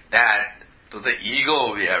 that to the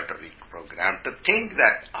ego we have to reprogram, to think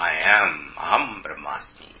that I am, Aham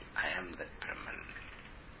Brahmasmi, I am that Brahman.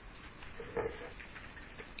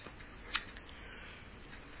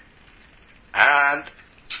 And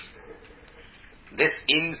this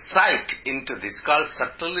insight into this called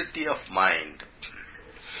subtlety of mind.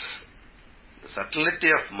 The subtlety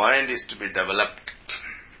of mind is to be developed.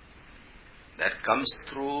 That comes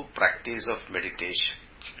through practice of meditation.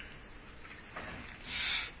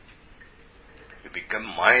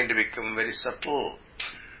 Mind become very subtle.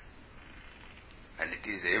 And it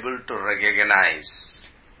is able to recognize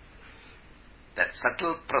that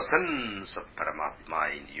subtle presence of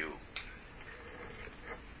Paramatma in you.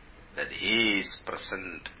 That He is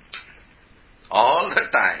present all the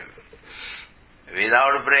time,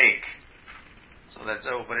 without break. So that's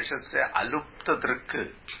why Upanishad say, alupta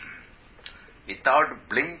drik. Without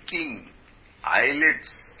blinking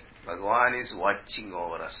eyelids, Bhagavan is watching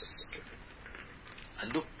over us.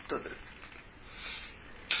 Alupta drik.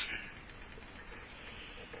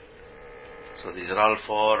 So these are all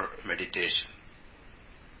for meditation.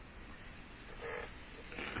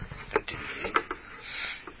 Continuing.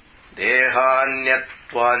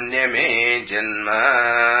 Dehanyattvanyame janma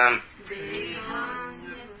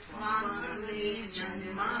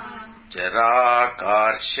Jara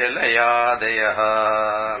karshalayadayah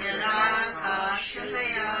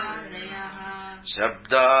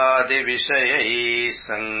Shabdadi vishayai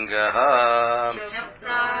sangaha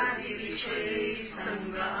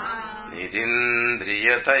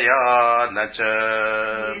Nirindriyataya nacha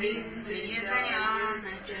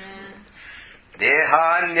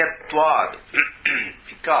Dehanyatvad.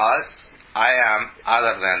 Because I am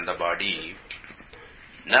other than the body.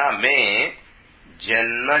 Na me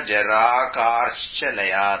Janma Jara Karscha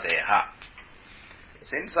Laya Deha.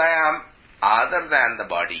 Since I am other than the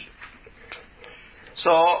body,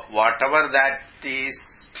 so whatever that is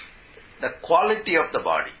the quality of the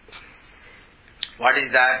body, what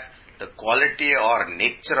is that? The quality or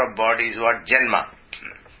nature of body is what? Janma,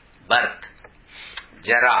 birth,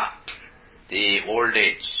 Jara, the old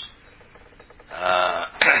age,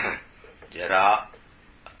 Jara,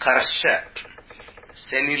 Karsha,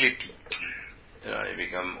 senility, you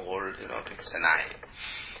become old, senile.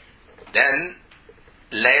 Then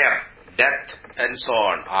layer, death, and so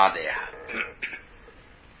on are there.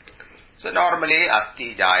 So normally,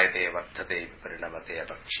 asti jayate vartate parinamate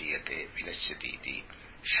apakshiyate vinashyati iti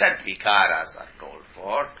Shad vikaras are told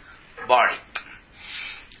for body.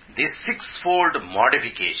 This sixfold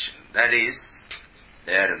modification that is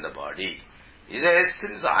there in the body, he says,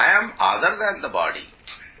 since I am other than the body,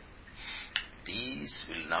 these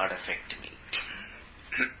will not affect me.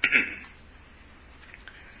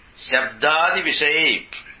 Shabdadi Vishayi.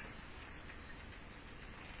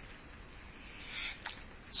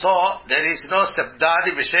 So, there is no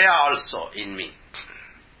Shabdadi Vishaya also in me.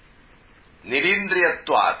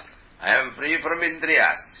 Nirindriyatvad. I am free from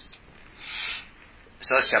Indriyas.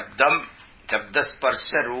 So, Shabdam,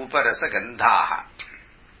 Shabdasparsha, Rupa, Rasa, Gandhaha.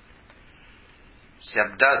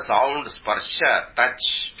 Shabda, sound, Sparsha, touch,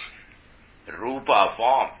 Rupa,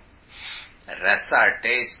 form, Rasa,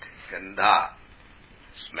 taste, Gandha,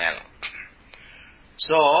 smell.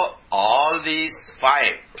 So, all these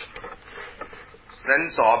five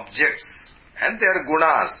sense objects and their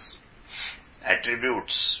gunas,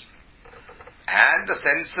 attributes, and the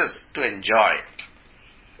senses to enjoy,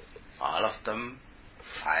 all of them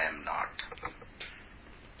I am not.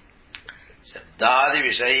 Shabdadi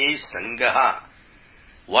Vishayi Sangaha.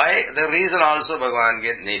 Why? The reason also Bhagavan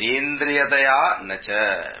gave Nirindriyataya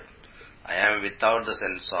Nacha. I am without the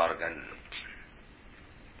sense organ.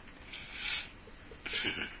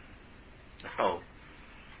 Now,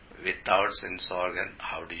 without sense organ,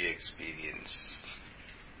 how do you experience?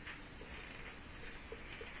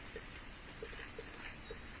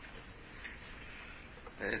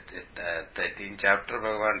 In 13th chapter,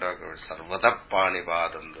 Bhagavan talks about Sarvada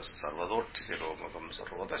Panipadam, Sarvadottishiromagam,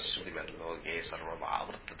 Sarvadashrudimalloge,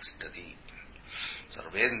 Sarvamavrtatistadi,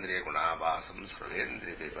 Sarvendriya Gunabhasam,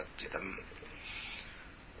 Sarvendriya Vipacchitam,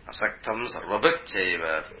 Asaktam,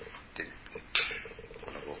 Sarvabhachaiva.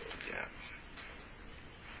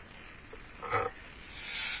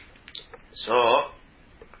 So,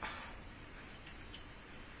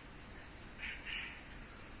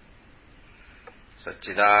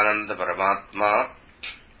 Satchidananda Paramatma,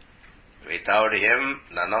 without him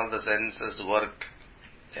none of the senses work,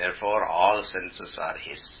 therefore all senses are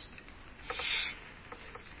his.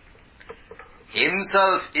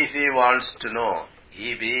 Himself, if he wants to know,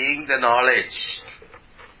 he being the knowledge,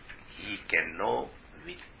 he can know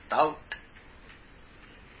without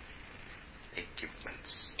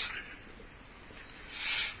equipments.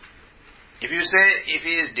 If you say, if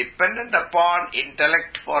he is dependent upon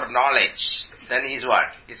intellect for knowledge, then he is what?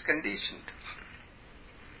 He is conditioned.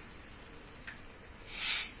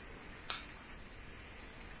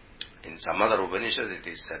 In some other Upanishads it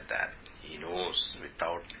is said that he knows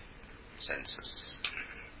without senses.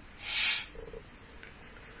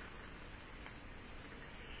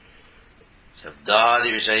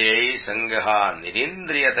 Shabdadi Vishayai Sangaha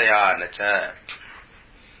Nirindriyataya Nacha.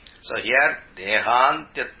 So here,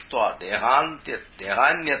 Dehanyatvad.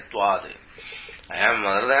 I am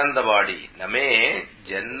other than the body. Name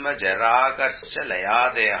Janma Jara Karscha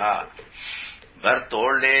Laya Deha. Birth,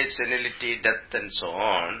 old age, senility, death and so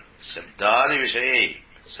on. Shabdadi Vishay,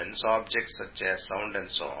 sense objects such as sound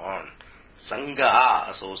and so on. Sangaha,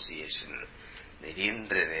 association.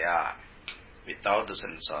 Nirindriya, without the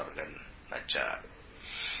sense organ. Nacha.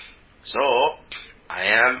 So, I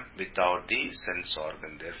am without the sense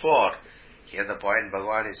organ. Therefore, here the point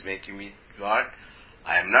Bhagavan is making me what?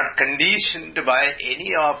 I am not conditioned by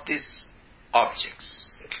any of these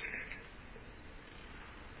objects.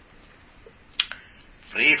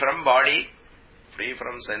 Free from body, free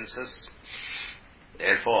from senses.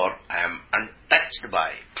 Therefore, I am untouched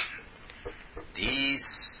by these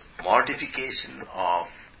modification of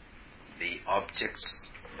the objects,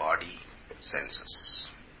 body, senses.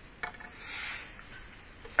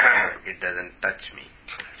 It doesn't touch me.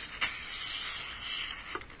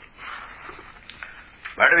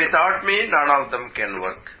 But without me, none of them can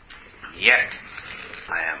work. Yet,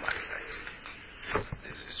 I am untouched.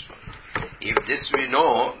 This is one. If this we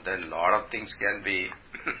know, then a lot of things can be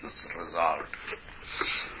resolved.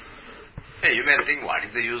 Hey, you may think, what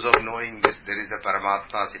is the use of knowing this? There is a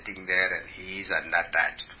Paramatma sitting there and he is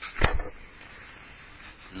unattached.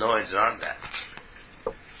 No, it's not that.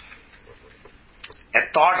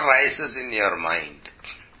 A thought rises in your mind.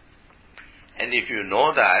 And if you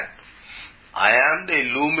know that, I am the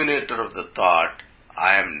illuminator of the thought,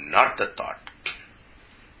 I am not the thought.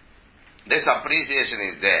 This appreciation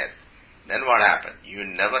is there. Then what happens? You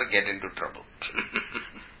never get into trouble.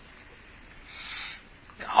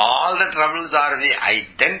 All the troubles are we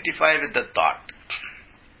identify with the thought.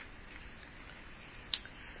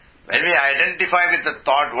 When we identify with the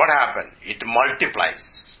thought, what happens? It multiplies.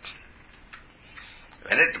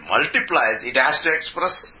 When it multiplies, it has to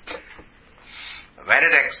express. When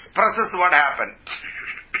it expresses, what happens?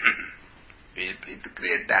 It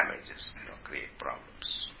create damages, create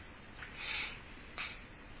problems.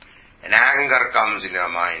 An anger comes in your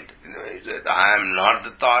mind. You say, I am not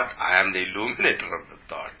the thought, I am the illuminator of the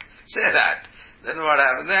thought. Say that. Then what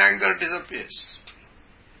happens? The anger disappears.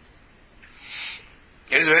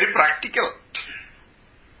 It is very practical.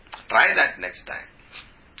 Try that next time.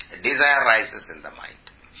 A desire rises in the mind.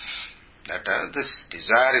 That this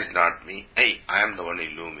desire is not me. Hey, I am the one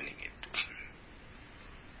illumining it.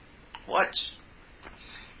 Watch.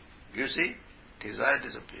 You see, desire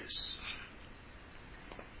disappears.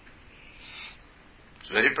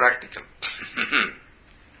 It's very practical.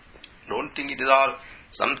 Don't think it is all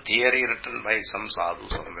some theory written by some sadhu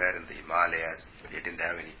somewhere in the Himalayas. They didn't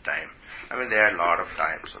have any time. I mean, they had a lot of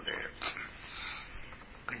time, so they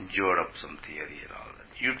conjured up some theory and all that.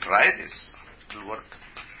 You try this. It will work.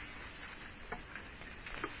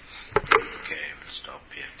 Okay, we'll stop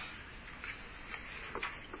here.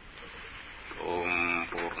 Om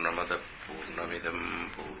Purnamada Purnamidam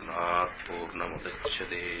Purnat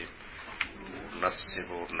Purnamudachyate Purnasya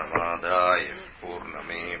Purnamadaya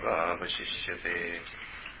Purnameva Vashishyate.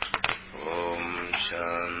 Om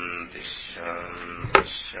Shanti Shanti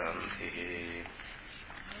Shanti.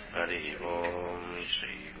 Hari Om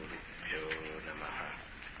Shri Gurubhyo Namaha.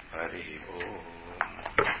 Hari Om.